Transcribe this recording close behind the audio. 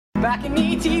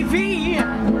BalconyTV.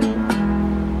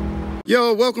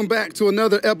 Yo, welcome back to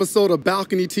another episode of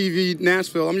Balcony TV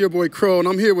Nashville. I'm your boy Crow, and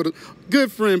I'm here with a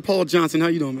good friend, Paul Johnson. How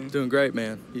you doing, man? Doing great,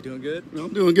 man. You doing good?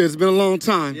 I'm doing good. It's been a long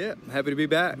time. Yeah, I'm happy to be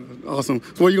back. Awesome.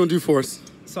 So what are you going to do for us?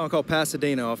 A song called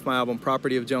Pasadena off my album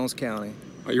Property of Jones County.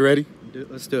 Are you ready?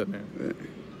 Let's do it, man. Yeah.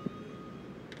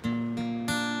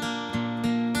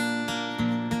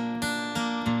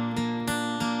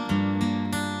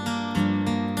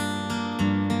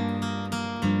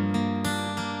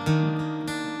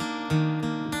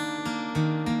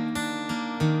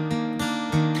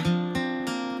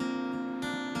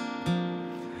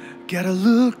 Gotta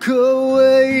look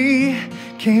away,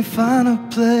 can't find a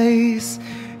place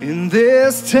in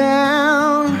this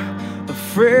town, a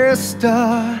fresh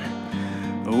start,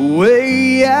 a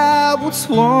way out. What's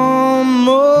one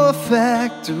more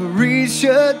factory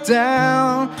shut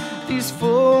down? These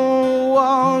four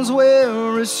walls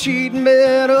wear a sheet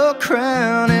metal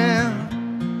crown,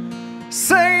 and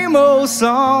same old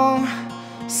song,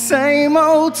 same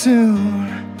old tune.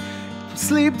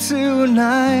 Sleep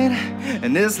tonight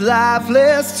in this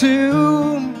lifeless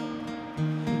tomb.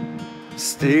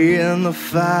 Stay in the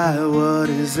fire, what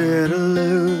is there to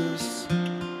lose?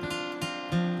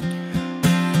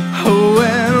 Oh,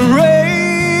 and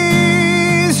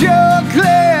raise your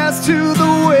glass to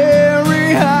the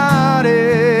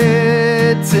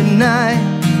weary-hearted tonight.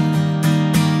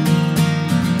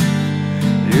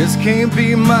 This can't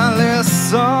be my last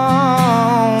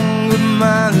song, but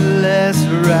my last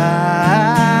ride.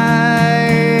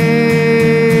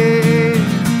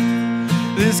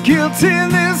 This guilt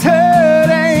in this hurt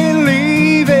ain't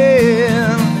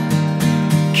leaving.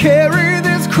 Carry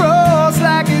this cross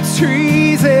like it's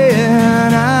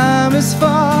treason. I'm as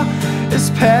far as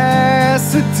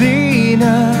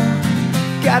Pasadena.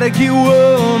 Gotta get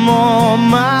one more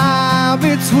mile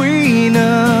between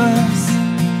us.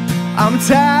 I'm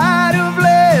tired of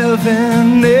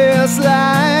living this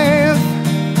life.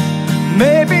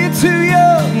 Maybe too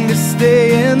young to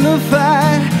stay in the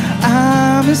fight.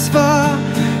 I'm as far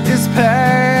as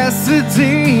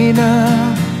Pasadena.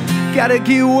 Gotta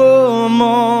get one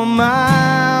more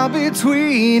mile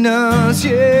between us,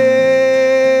 yeah.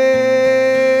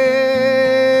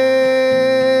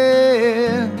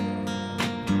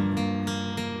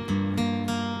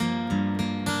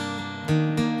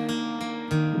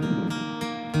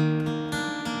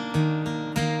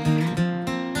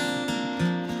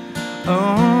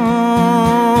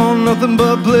 Oh, nothing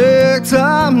but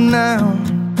blacktop now.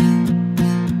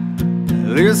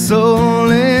 This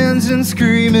soul engine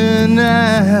screaming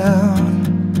out.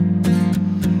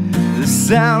 The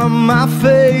sound of my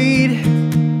fate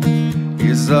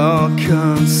is all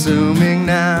consuming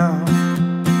now.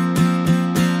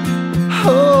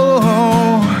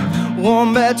 Oh,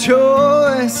 one bad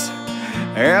choice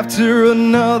after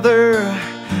another.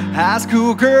 High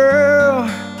school girl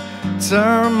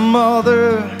turn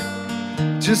mother.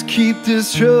 Just keep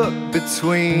this truck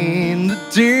between the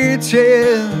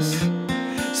ditches.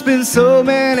 It's been so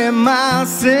many miles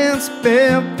since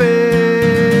Memphis.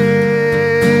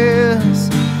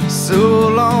 So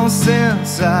long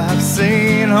since I've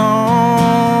seen home.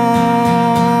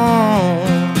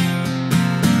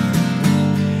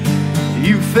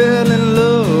 You fell in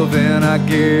love and I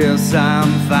guess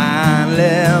I'm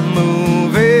finally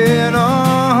moving on.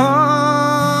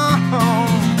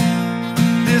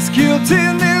 This guilt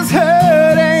in this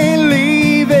hurt ain't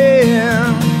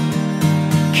leaving.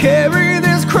 Carry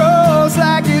this cross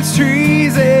like it's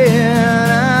treason.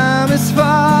 I'm as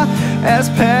far as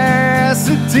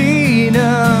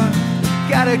Pasadena.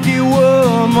 Gotta get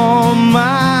one more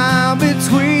mile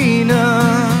between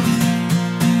us.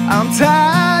 I'm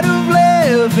tired of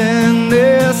living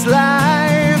this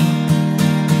life.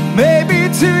 Maybe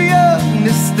too young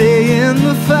to stay in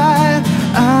the fight.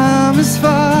 I'm as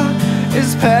far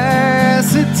as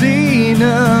Pasadena.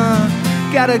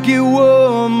 Gotta get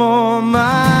one more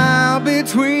mile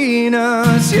between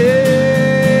us, yeah.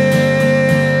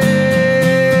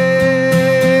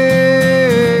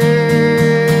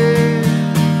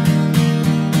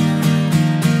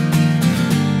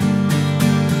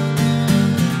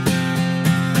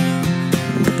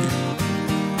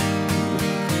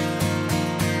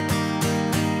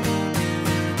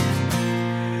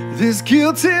 This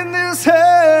guilt in this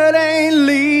hurt ain't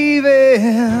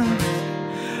leaving.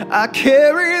 I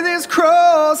carry this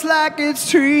cross like it's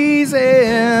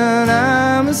treason.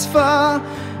 I'm as far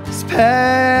as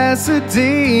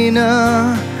Pasadena.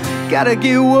 Gotta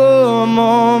get one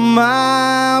more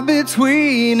mile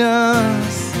between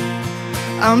us.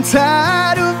 I'm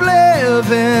tired of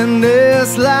living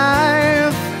this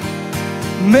life.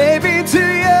 Maybe too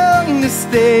young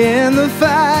stay in the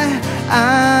fight.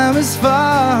 I'm as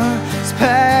far as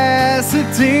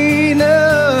Pasadena.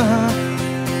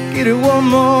 Get it one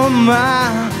more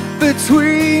mile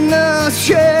between us,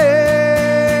 yeah.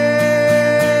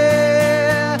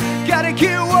 Gotta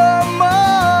get one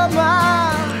more mile.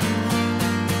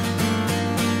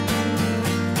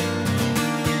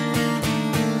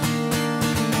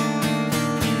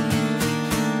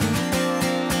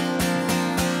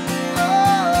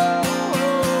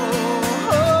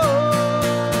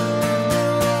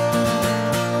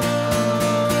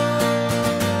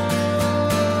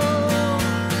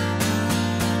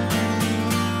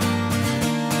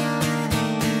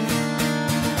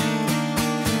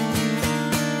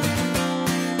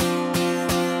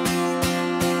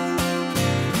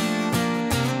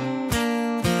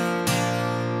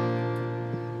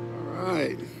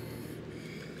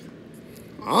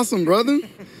 Awesome, brother.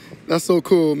 That's so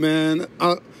cool, man.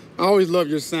 I always love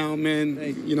your sound,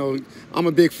 man. You know, I'm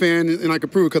a big fan, and I can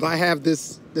prove it because I have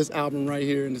this album right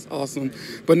here, and it's awesome.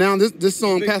 But now this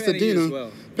song, Pasadena,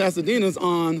 well. Pasadena's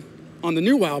on the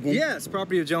new album. Yeah, it's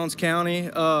property of Jones County.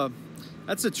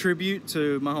 That's a tribute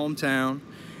to my hometown,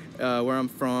 where I'm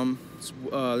from.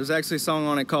 There's actually a song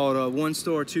on it called "One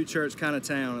Store, Two Church Kind of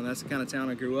Town," and that's the kind of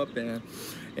town I grew up in.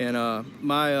 And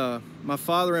my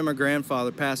father and my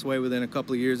grandfather passed away within a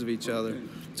couple of years of each other.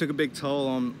 It took a big toll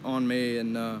on me,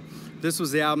 and this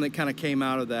was the album that kind of came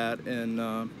out of that,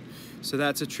 and so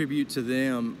that's a tribute to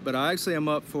them. But I actually am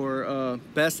up for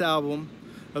Best Album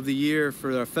of the Year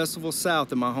for the Festival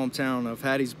South in my hometown of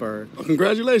Hattiesburg. Well,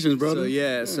 congratulations, brother. So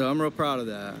yeah, so I'm real proud of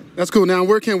that. That's cool. Now,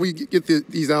 where can we get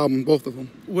these albums, both of them?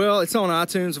 Well, it's on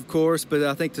iTunes, of course, but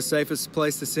I think the safest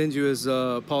place to send you is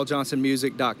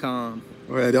pauljohnsonmusic.com.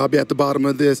 All right, I'll be at the bottom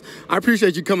of this. I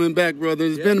appreciate you coming back, brother.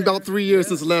 It's been about 3 years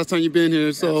since the last time you've been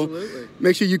here, so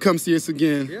make sure you come see us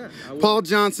again. Yeah, I will. Paul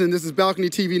Johnson, this is Balcony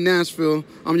TV Nashville.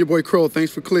 I'm your boy Crow.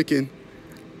 Thanks for clicking.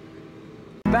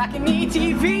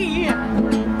 BalconyTV.